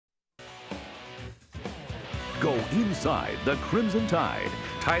Go inside the Crimson Tide.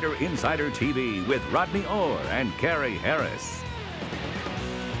 Tider Insider TV with Rodney Orr and Gary Harris.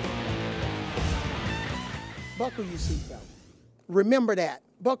 Buckle your seatbelt. Remember that.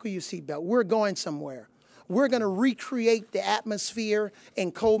 Buckle your seatbelt. We're going somewhere. We're going to recreate the atmosphere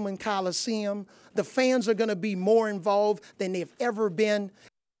in Coleman Coliseum. The fans are going to be more involved than they've ever been.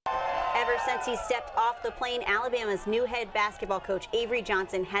 Ever since he stepped off the plane, Alabama's new head basketball coach, Avery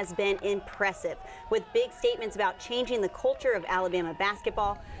Johnson, has been impressive, with big statements about changing the culture of Alabama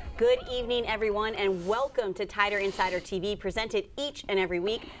basketball. Good evening, everyone, and welcome to Tider Insider TV, presented each and every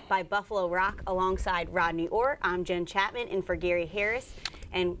week by Buffalo Rock alongside Rodney Orr. I'm Jen Chapman in for Gary Harris,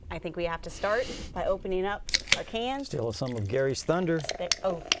 and I think we have to start by opening up our cans. Steal some of Gary's thunder.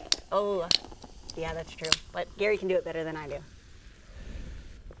 Oh, yeah, that's true, but Gary can do it better than I do.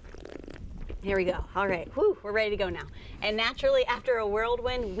 Here we go. All right. Whew, we're ready to go now. And naturally, after a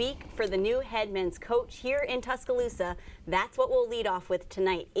whirlwind week for the new head men's coach here in Tuscaloosa, that's what we'll lead off with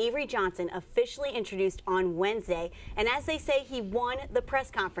tonight. Avery Johnson officially introduced on Wednesday, and as they say, he won the press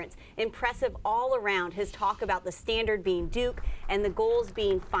conference. Impressive all around. His talk about the standard being Duke and the goals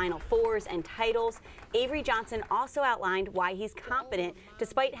being Final Fours and titles. Avery Johnson also outlined why he's confident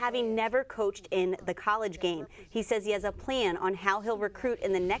despite having never coached in the college game. He says he has a plan on how he'll recruit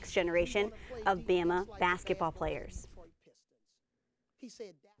in the next generation of Bama basketball players.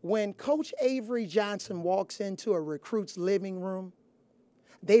 When Coach Avery Johnson walks into a recruit's living room,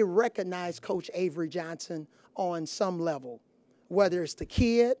 they recognize Coach Avery Johnson on some level, whether it's the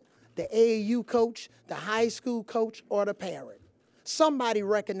kid, the AAU coach, the high school coach, or the parent. Somebody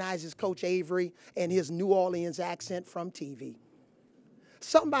recognizes Coach Avery and his New Orleans accent from TV.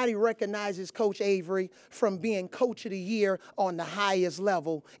 Somebody recognizes Coach Avery from being Coach of the Year on the highest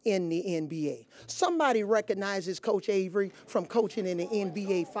level in the NBA. Somebody recognizes Coach Avery from coaching in the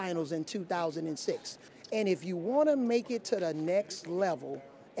NBA Finals in 2006. And if you want to make it to the next level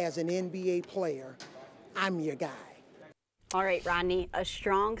as an NBA player, I'm your guy. All right, Rodney, a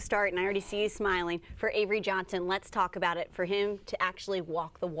strong start, and I already see you smiling, for Avery Johnson. Let's talk about it. For him to actually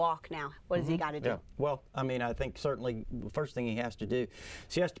walk the walk now, what does he got to do? Yeah. Well, I mean, I think certainly the first thing he has to do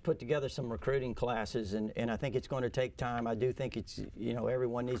is he has to put together some recruiting classes, and I think it's going to take time. I do think it's,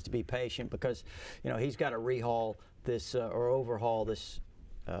 everyone needs to be patient because, he's got to rehaul this or overhaul this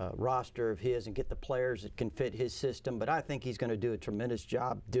roster of his and get the players that can fit his system, but I think he's going to do a tremendous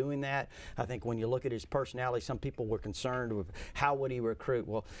job doing that. I think when you look at his personality, some people were concerned with how would he recruit.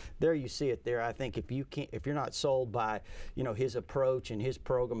 Well, there you see it there. I think if you're not sold by his approach and his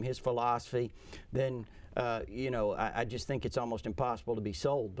program, his philosophy, then I just think it's almost impossible to be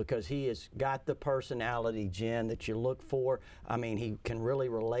sold because he has got the personality, Jen, that you look for. I mean, he can really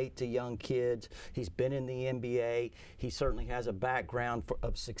relate to young kids. He's been in the NBA. He certainly has a background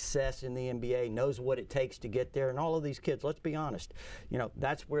of success in the NBA, knows what it takes to get there. And all of these kids, let's be honest,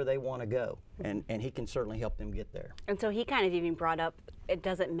 that's where they want to go. And he can certainly help them get there. And so he kind of even brought up it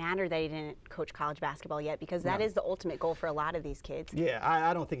doesn't matter that he didn't coach college basketball yet because that is the ultimate goal for a lot of these kids. Yeah,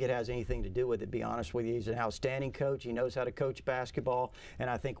 I don't think it has anything to do with it, to be honest with you. He's an outstanding coach. He knows how to coach basketball. And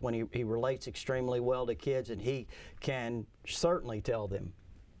I think when he relates extremely well to kids, and he can certainly tell them,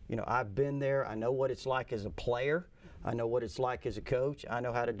 I've been there. I know what it's like as a player. I know what it's like as a coach. I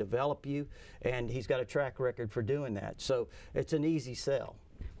know how to develop you. And he's got a track record for doing that. So it's an easy sell.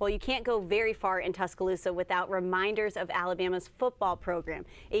 Well, you can't go very far in Tuscaloosa without reminders of Alabama's football program.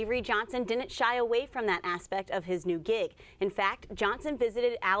 Avery Johnson didn't shy away from that aspect of his new gig. In fact, Johnson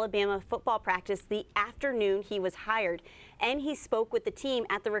visited Alabama football practice the afternoon he was hired, and he spoke with the team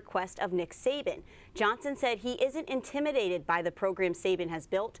at the request of Nick Saban. Johnson said he isn't intimidated by the program Saban has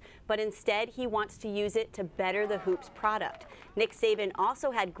built, but instead he wants to use it to better the Hoops product. Nick Saban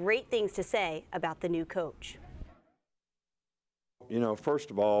also had great things to say about the new coach.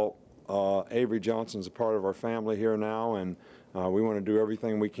 First of all, Avery Johnson's a part of our family here now, and we want to do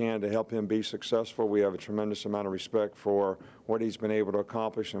everything we can to help him be successful. We have a tremendous amount of respect for what he's been able to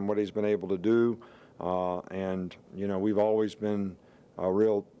accomplish and what he's been able to do. We've always been a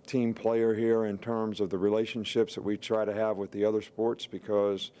real team player here in terms of the relationships that we try to have with the other sports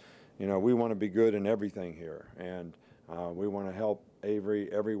because, we want to be good in everything here. And we want to help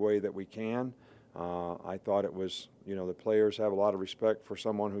Avery every way that we can. I thought it was, the players have a lot of respect for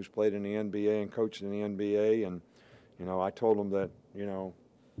someone who's played in the NBA and coached in the NBA. And, I told him that,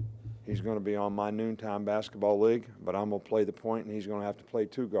 he's going to be on my noontime basketball league, but I'm going to play the point and he's going to have to play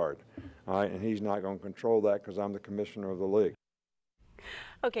two guard. All right, and he's not going to control that because I'm the commissioner of the league.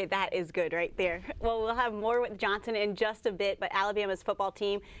 Okay, that is good right there. Well, we'll have more with Johnson in just a bit, but Alabama's football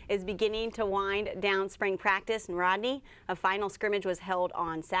team is beginning to wind down spring practice. And Rodney, a final scrimmage was held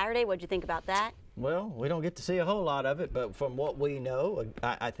on Saturday. What'd you think about that? Well, we don't get to see a whole lot of it, but from what we know,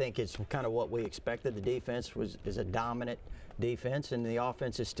 I think it's kind of what we expected. The defense is a dominant defense, and the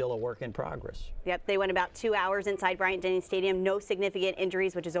offense is still a work in progress. Yep, they went about 2 hours inside Bryant-Denny Stadium. No significant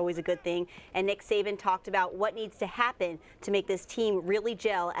injuries, which is always a good thing. And Nick Saban talked about what needs to happen to make this team really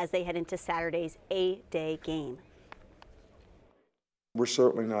gel as they head into Saturday's A-Day game. We're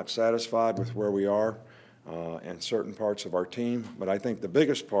certainly not satisfied with where we are and certain parts of our team, but I think the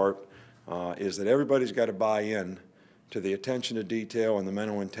biggest part is that everybody's got to buy in to the attention to detail and the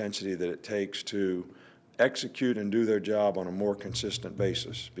mental intensity that it takes to execute and do their job on a more consistent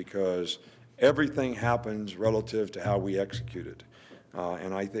basis, because everything happens relative to how we execute it.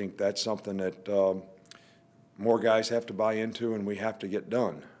 And I think that's something that more guys have to buy into and we have to get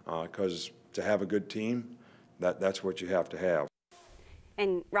done, because to have a good team, that's what you have to have.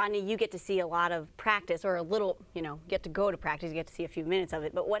 And Rodney, you get to see a lot of practice, or a little, get to go to practice, you get to see a few minutes of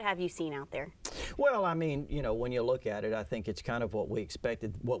it, but what have you seen out there? Well, I mean, when you look at it, I think it's kind of what we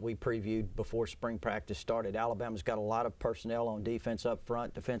expected, what we previewed before spring practice started. Alabama's got a lot of personnel on defense up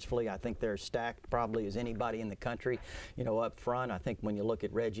front. Defensively, I think they're stacked probably as anybody in the country, up front. I think when you look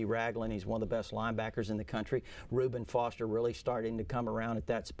at Reggie Ragland, he's one of the best linebackers in the country. Reuben Foster really starting to come around at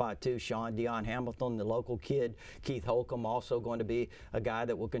that spot too. Sean Dion Hamilton, the local kid. Keith Holcomb also going to be a guy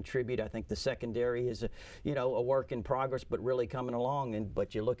that will contribute. I think the secondary is a work in progress, but really coming along.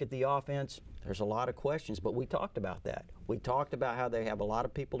 But you look at the offense, there's a lot of questions, but we talked about that. We talked about how they have a lot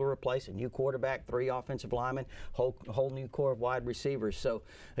of people to replace, a new quarterback, 3 offensive linemen, whole new core of wide receivers. So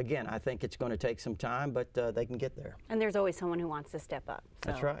again, I think it's going to take some time, but they can get there. And there's always someone who wants to step up.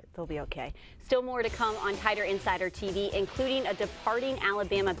 So that's right. They'll be okay. Still more to come on Tider Insider TV, including a departing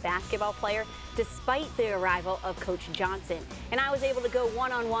Alabama basketball player despite the arrival of Coach Johnson. And I was able to go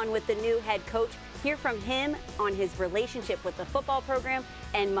one-on-one with the new head coach, hear from him on his relationship with the football program,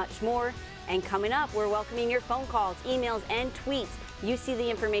 and much more. And coming up, we're welcoming your phone calls, emails, and tweets. You see the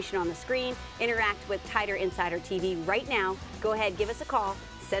information on the screen. Interact with Tider Insider TV right now. Go ahead, give us a call,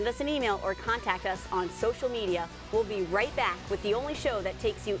 send us an email, or contact us on social media. We'll be right back with the only show that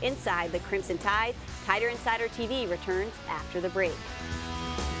takes you inside the Crimson Tide. Tider Insider TV returns after the break.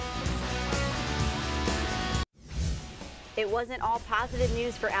 It wasn't all positive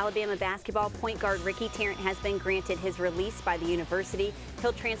news for Alabama basketball. Point guard Ricky Tarrant has been granted his release by the university.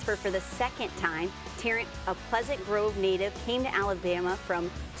 He'll transfer for the second time. Tarrant, a Pleasant Grove native, came to Alabama from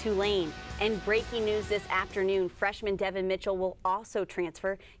Tulane. And breaking news this afternoon, freshman Devin Mitchell will also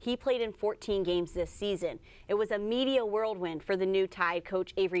transfer. He played in 14 games this season. It was a media whirlwind for the new Tide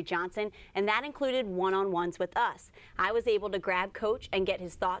coach Avery Johnson, and that included one-on-ones with us. I was able to grab Coach and get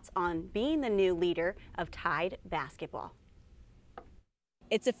his thoughts on being the new leader of Tide basketball.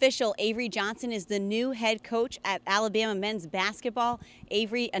 It's official. Avery Johnson is the new head coach at Alabama men's basketball.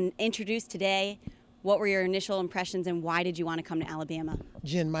 Avery, introduced today. What were your initial impressions and why did you want to come to Alabama?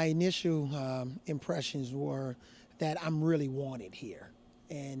 Jen, my initial impressions were that I'm really wanted here.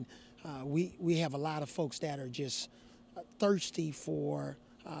 And we have a lot of folks that are just thirsty for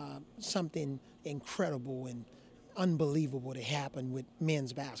something incredible and unbelievable to happen with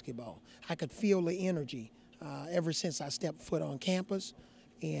men's basketball. I could feel the energy ever since I stepped foot on campus.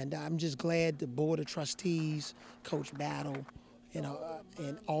 And I'm just glad the Board of Trustees, Coach Battle,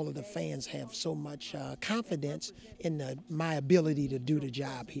 and all of the fans have so much confidence in my ability to do the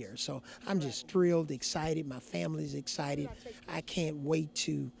job here. So I'm just thrilled, excited. My family's excited. I can't wait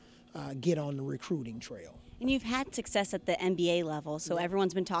to get on the recruiting trail. And you've had success at the NBA level, so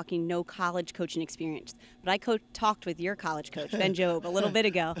everyone's been talking no college coaching experience. But I talked with your college coach, Ben Jobe, a little bit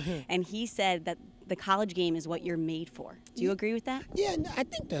ago, and he said that the college game is what you're made for. Do you agree with that? Yeah, I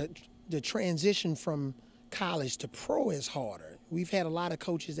think the transition from college to pro is harder. We've had a lot of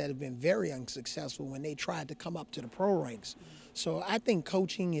coaches that have been very unsuccessful when they tried to come up to the pro ranks. So I think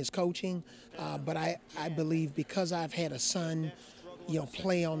coaching is coaching, but I believe because I've had a son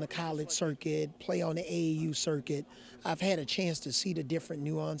play on the college circuit, play on the AAU circuit, I've had a chance to see the different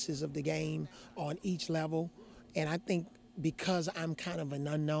nuances of the game on each level. And I think because I'm kind of an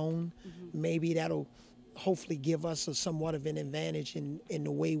unknown, maybe that'll hopefully give us somewhat of an advantage in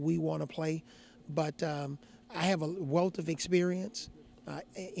the way we want to play. But I have a wealth of experience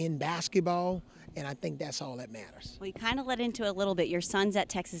in basketball, and I think that's all that matters. Well, you kind of led into it a little bit. Your son's at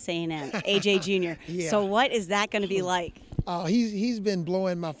Texas A&M, AJ Jr. Yeah. So what is that going to be like? He's been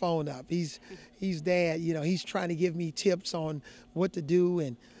blowing my phone up. He's dad. He's trying to give me tips on what to do,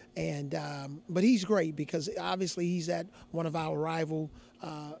 and And but he's great because obviously he's at one of our rival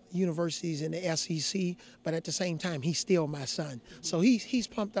universities in the SEC, but at the same time he's still my son. So he's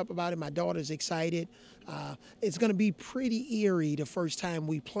pumped up about it. My daughter's excited. It's going to be pretty eerie the first time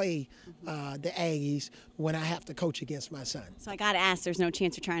we play the Aggies when I have to coach against my son. So I got to ask, there's no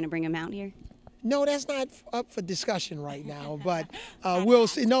chance you're trying to bring him out here? No, that's not up for discussion right now, but we'll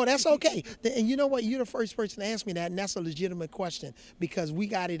see. No, that's okay. And you know what? You're the first person to ask me that, and that's a legitimate question because we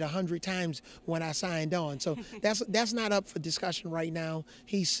got it 100 times when I signed on. So that's not up for discussion right now.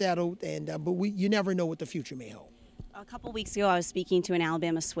 He's settled, and but you never know what the future may hold. A couple weeks ago, I was speaking to an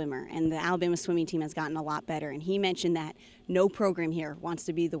Alabama swimmer, and the Alabama swimming team has gotten a lot better. And he mentioned that no program here wants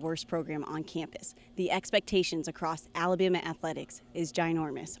to be the worst program on campus. The expectations across Alabama athletics is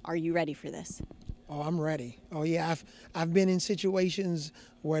ginormous. Are you ready for this? Oh, I'm ready. Oh, yeah. I've been in situations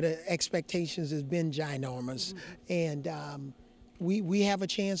where the expectations has been ginormous, and we have a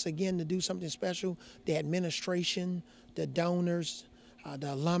chance again to do something special. The administration, the donors,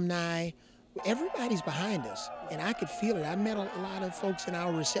 the alumni. Everybody's behind us, and I could feel it. I met a lot of folks in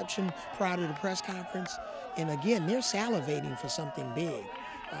our reception prior to the press conference, and again, they're salivating for something big.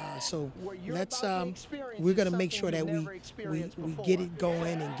 So let's we're going to make sure that we get it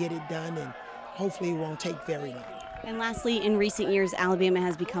going and get it done, and hopefully it won't take very long. And lastly, in recent years, Alabama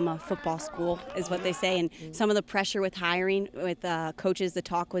has become a football school, is what they say. And some of the pressure with hiring, with coaches, the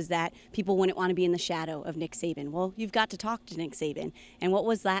talk was that people wouldn't want to be in the shadow of Nick Saban. Well, you've got to talk to Nick Saban. And what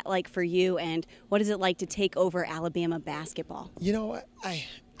was that like for you? And what is it like to take over Alabama basketball? You know,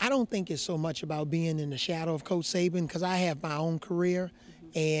 I don't think it's so much about being in the shadow of Coach Saban because I have my own career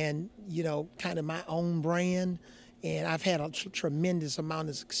and, you know, kind of my own brand. And I've had a tremendous amount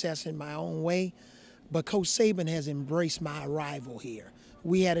of success in my own way. But Coach Saban has embraced my arrival here.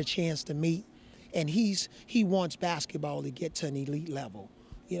 We had a chance to meet, and he wants basketball to get to an elite level.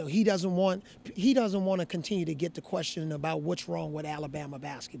 You know, he doesn't want to continue to get the question about what's wrong with Alabama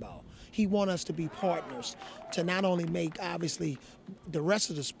basketball. He wants us to be partners to not only make obviously the rest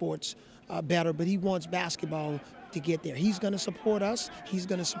of the sports better, but he wants basketball to get there. He's going to support us. He's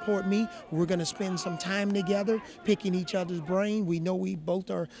going to support me. We're going to spend some time together picking each other's brain. We know we both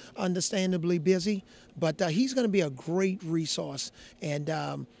are understandably busy, but he's going to be a great resource. And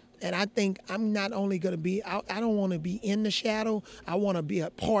I think I'm not only going to be, I don't want to be in the shadow. I want to be a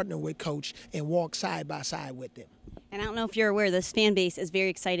partner with Coach and walk side by side with him. And I don't know if you're aware, this fan base is very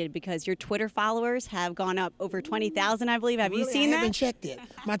excited because your Twitter followers have gone up over 20,000, I believe. Have you seen that? I haven't checked it.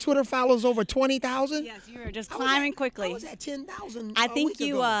 My Twitter followers over 20,000? Yes, you are just climbing quickly. I was at 10,000 I think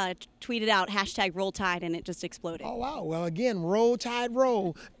you ago. tweeted out hashtag Roll Tide and it just exploded. Oh, wow. Well, again, Roll Tide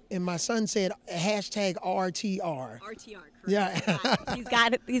Roll. And my son said hashtag RTR. RTR, correct. Yeah.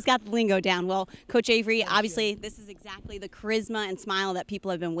 He's got the lingo down. Well, Coach Avery, obviously this is exactly the charisma and smile that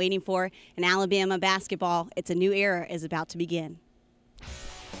people have been waiting for in Alabama basketball. It's a new era is about to begin.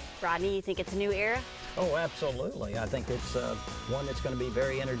 Rodney, you think it's a new era? Oh, absolutely. I think it's one that's going to be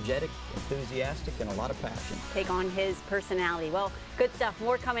very energetic, enthusiastic, and a lot of passion. Take on his personality. Well, good stuff.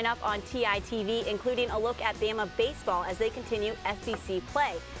 More coming up on TITV, including a look at Bama baseball as they continue SEC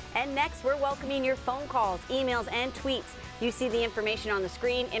play. And next, we're welcoming your phone calls, emails, and tweets. You see the information on the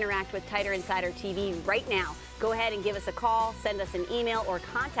screen. Interact with Tighter Insider TV right now. Go ahead and give us a call, send us an email, or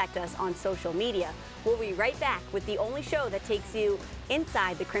contact us on social media. We'll be right back with the only show that takes you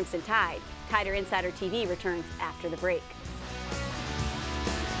inside the Crimson Tide. Tighter Insider TV returns after the break.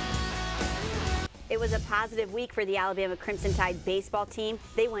 It was a positive week for the Alabama Crimson Tide baseball team.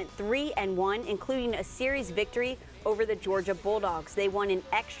 They went 3-1, including a series victory over the Georgia Bulldogs. They won an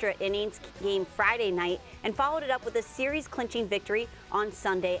extra innings game Friday night and followed it up with a series-clinching victory on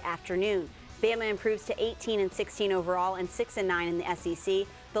Sunday afternoon. Bama improves to 18-16 overall and 6-9 in the SEC.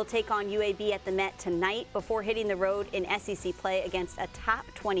 They'll take on UAB at the Met tonight before hitting the road in SEC play against a top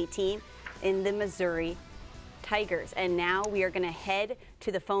 20 team in the Missouri Tigers. And now we are going to head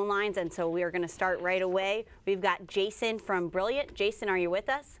to the phone lines, and so we are going to start right away. We've got Jason from Brilliant. Jason, are you with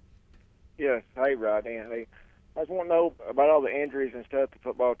us? Yes. Hey, Rodney. Hey, I just want to know about all the injuries and stuff the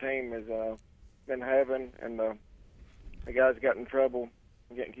football team has been having, and the guys got in trouble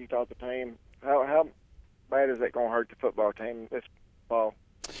getting kicked off the team. How bad is that going to hurt the football team this fall?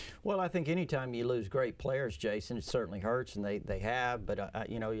 Well, I think anytime you lose great players, Jason, it certainly hurts, and they have. But,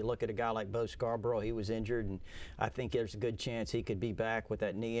 you know, you look at a guy like Bo Scarborough, he was injured, and I think there's a good chance he could be back with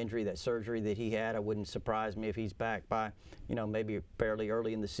that knee injury, that surgery that he had. It wouldn't surprise me if he's back by, you know, maybe fairly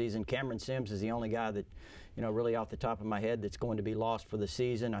early in the season. Cameron Sims is the only guy that, you know, really off the top of my head that's going to be lost for the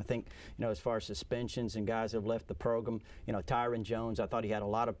season. I think, you know, as far as suspensions and guys have left the program, you know, Tyron Jones, I thought he had a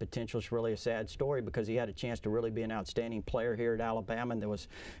lot of potential. It's really a sad story because he had a chance to really be an outstanding player here at Alabama. And there was,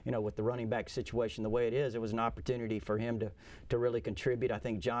 you know, with the running back situation the way it is, it was an opportunity for him to really contribute. I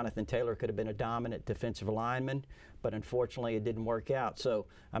think Jonathan Taylor could have been a dominant defensive lineman, but unfortunately it didn't work out. So,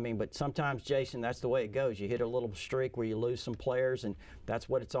 I mean, but sometimes, Jason, that's the way it goes. You hit a little streak where you lose some players, and that's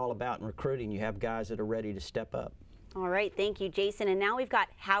what it's all about in recruiting. You have guys that are ready to step up. All right, thank you, Jason. And now we've got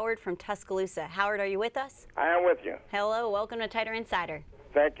Howard from Tuscaloosa. Howard, are you with us? I am with you. Hello, welcome to Tighter Insider.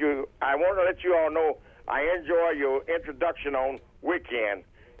 Thank you. I want to let you all know I enjoy your introduction on weekend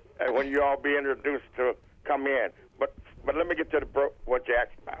when you all be introduced to come in. But let me get to what you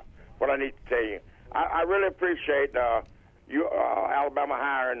asked about, what I need to tell you. I really appreciate you Alabama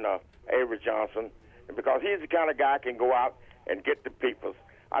hiring Avery Johnson, because he's the kind of guy can go out and get the peoples.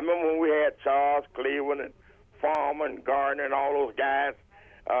 I remember when we had Charles Cleveland and Farmer and Gardner and all those guys,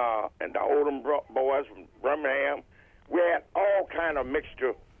 and the Odom boys from Birmingham. We had all kind of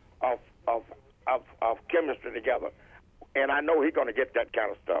mixture of chemistry together, and I know he's going to get that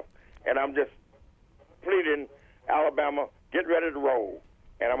kind of stuff. And I'm just pleading, Alabama, get ready to roll.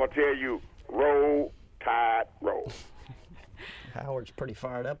 And I'm going to tell you, roll, tide, roll. Howard's pretty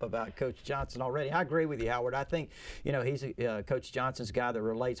fired up about Coach Johnson already. I agree with you, Howard. I think, you know, he's Coach Johnson's a guy that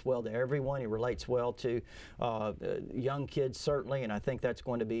relates well to everyone. He relates well to young kids, certainly, and I think that's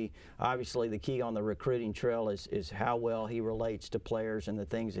going to be obviously the key on the recruiting trail is how well he relates to players and the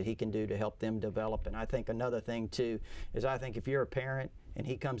things that he can do to help them develop. And I think another thing, too, is I think if you're a parent and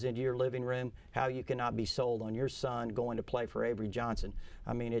he comes into your living room, how you cannot be sold on your son going to play for Avery Johnson.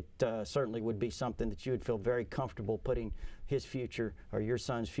 I mean, it certainly would be something that you would feel very comfortable putting his future or your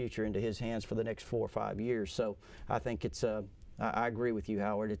son's future into his hands for the next 4 or 5 years. So I think it's, I agree with you,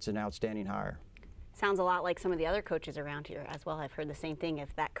 Howard. It's an outstanding hire. Sounds a lot like some of the other coaches around here as well. I've heard the same thing.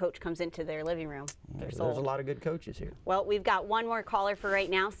 If that coach comes into their living room, they're sold. There's a lot of good coaches here. Well, we've got one more caller for right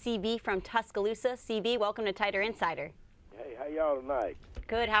now, CB from Tuscaloosa. CB, welcome to Tighter Insider. Hey, how y'all tonight?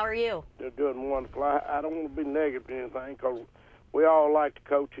 Good, how are you? They're doing wonderful. I don't want to be negative or anything, because we all like the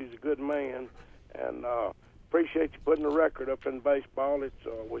coach. He's a good man, and appreciate you putting the record up in baseball. It's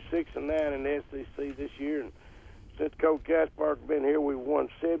we're 6-9 in the SEC this year, and since Coach Gaspard's been here, we've won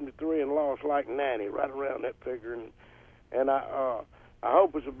 73 and lost like 90, right around that figure. And I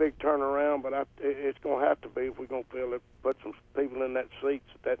hope it's a big turnaround, but it's going to have to be if we're going to feel it. Put some people in that seats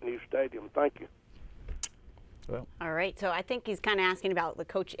at that new stadium. Thank you. Well. All right, so I think he's kind of asking about the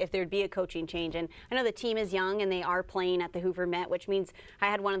coach, if there'd be a coaching change. And I know the team is young and they are playing at the Hoover Met, which means I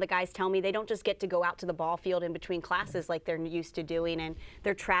had one of the guys tell me they don't just get to go out to the ball field in between classes like they're used to doing, and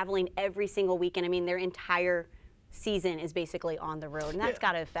they're traveling every single weekend. I mean, their entire season is basically on the road, and that's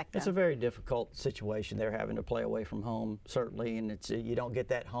got to affect them. It's a very difficult situation. They're having to play away from home, certainly, and it's you don't get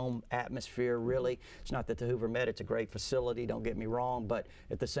that home atmosphere, really. It's not that the Hoover Met, it's a great facility, don't get me wrong, but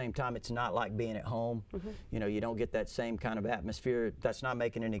at the same time, it's not like being at home. You know, you don't get that same kind of atmosphere. That's not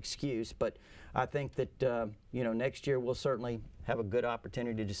making an excuse, but I think that, you know, next year we'll certainly have a good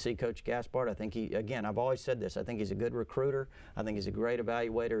opportunity to see Coach Gaspard. I think he, again, I've always said this, I think he's a good recruiter. I think he's a great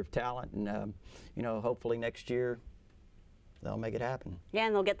evaluator of talent, and, you know, hopefully next year they'll make it happen. Yeah,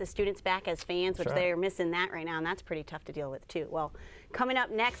 and they'll get the students back as fans, which they're missing that right now, and that's pretty tough to deal with, too. Well, coming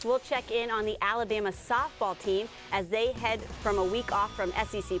up next, we'll check in on the Alabama softball team as they head from a week off from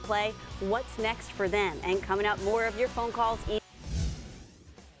SEC play. What's next for them? And coming up, more of your phone calls.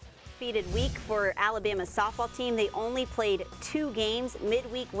 Undefeated week for Alabama's softball team. They only played 2 games,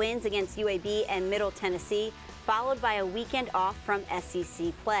 midweek wins against UAB and Middle Tennessee, followed by a weekend off from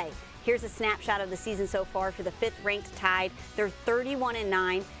SEC play. Here's a snapshot of the season so far for the 5th-ranked Tide. They're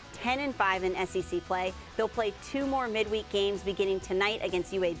 31-9, 10-5 in SEC play. They'll play 2 more midweek games beginning tonight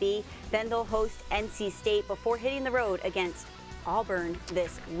against UAB. Then they'll host NC State before hitting the road against Auburn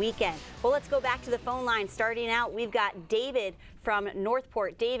this weekend. Well, let's go back to the phone line. Starting out, we've got David from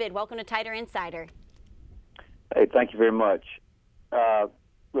Northport. David, welcome to Tighter Insider. Hey, thank you very much.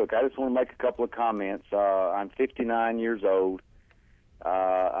 Look, I just want to make a couple of comments. I'm 59 years old.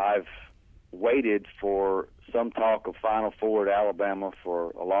 I've waited for some talk of Final Four at Alabama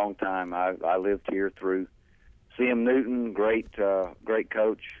for a long time. I lived here through C.M. Newton, great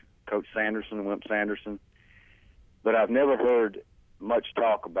coach, Coach Sanderson, Wimp Sanderson. But I've never heard much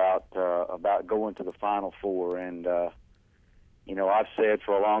talk about going to the Final Four. And you know, I've said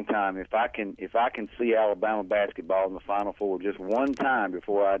for a long time, if I can see Alabama basketball in the Final Four just one time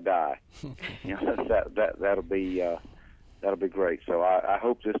before I die, you know, that'll be great. So I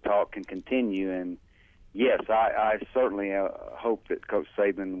hope this talk can continue. And yes, I certainly hope that Coach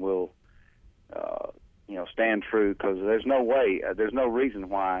Saban will, you know, stand true, because there's no reason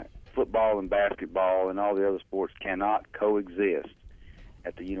why football and basketball and all the other sports cannot coexist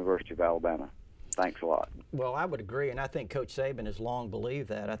at the University of Alabama. Thanks a lot. Well, I would agree, and I think Coach Saban has long believed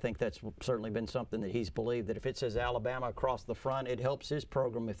that. I think that's certainly been something that he's believed, that if it says Alabama across the front, it helps his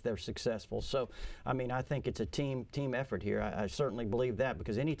program if they're successful. So, I mean, I think it's a team effort here. I certainly believe that,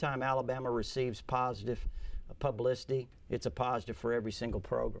 because anytime Alabama receives positive publicity, it's a positive for every single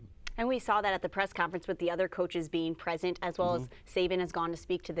program. And we saw that at the press conference with the other coaches being present, as well as Saban has gone to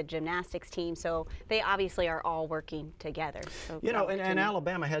speak to the gymnastics team. So they obviously are all working together. So you know, and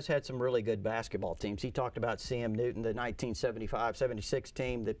Alabama has had some really good basketball teams. He talked about CM Newton, the 1975-76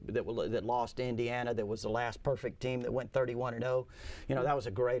 team that lost to Indiana, that was the last perfect team that went 31-0. You know, that was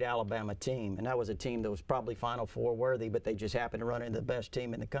a great Alabama team, and that was a team that was probably Final Four worthy, but they just happened to run into the best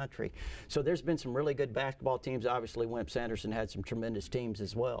team in the country. So there's been some really good basketball teams. Obviously, Wimp Sanderson had some tremendous teams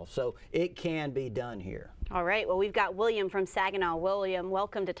as well. So it can be done here. All right. Well, we've got William from Saginaw. William,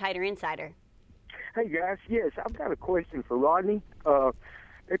 welcome to Tighter Insider. Hey, guys. Yes, I've got a question for Rodney.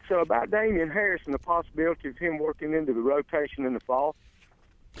 It's about Damien Harris and the possibility of him working into the rotation in the fall.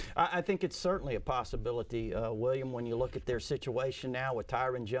 I think it's certainly a possibility, William, when you look at their situation now with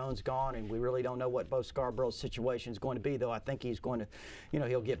Tyron Jones gone, and we really don't know what Bo Scarborough's situation is going to be, though I think he's going to, you know,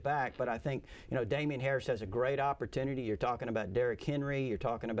 he'll get back. But I think, you know, Damien Harris has a great opportunity. You're talking about Derrick Henry. You're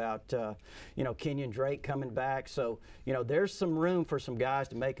talking about, you know, Kenyon Drake coming back. So, you know, there's some room for some guys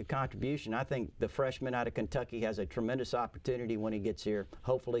to make a contribution. I think the freshman out of Kentucky has a tremendous opportunity when he gets here.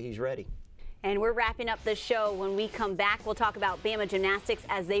 Hopefully he's ready. And we're wrapping up the show. When we come back, we'll talk about Bama Gymnastics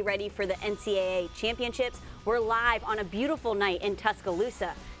as they ready for the NCAA championships. We're live on a beautiful night in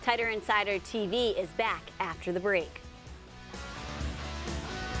Tuscaloosa. Tighter Insider TV is back after the break.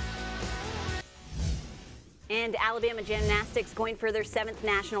 And Alabama Gymnastics going for their 7th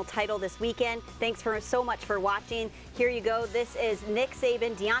national title this weekend. Thanks so much for watching. Here you go. This is Nick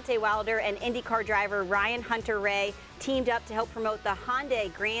Saban, Deontay Wilder, and IndyCar driver Ryan Hunter-Reay teamed up to help promote the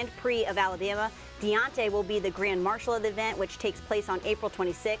Hyundai Grand Prix of Alabama. Deontay will be the Grand Marshal of the event, which takes place on April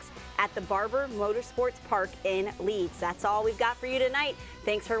 26th at the Barber Motorsports Park in Leeds. That's all we've got for you tonight.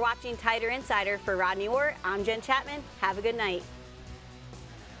 Thanks for watching Tighter Insider. For Rodney Orr, I'm Jen Chapman. Have a good night.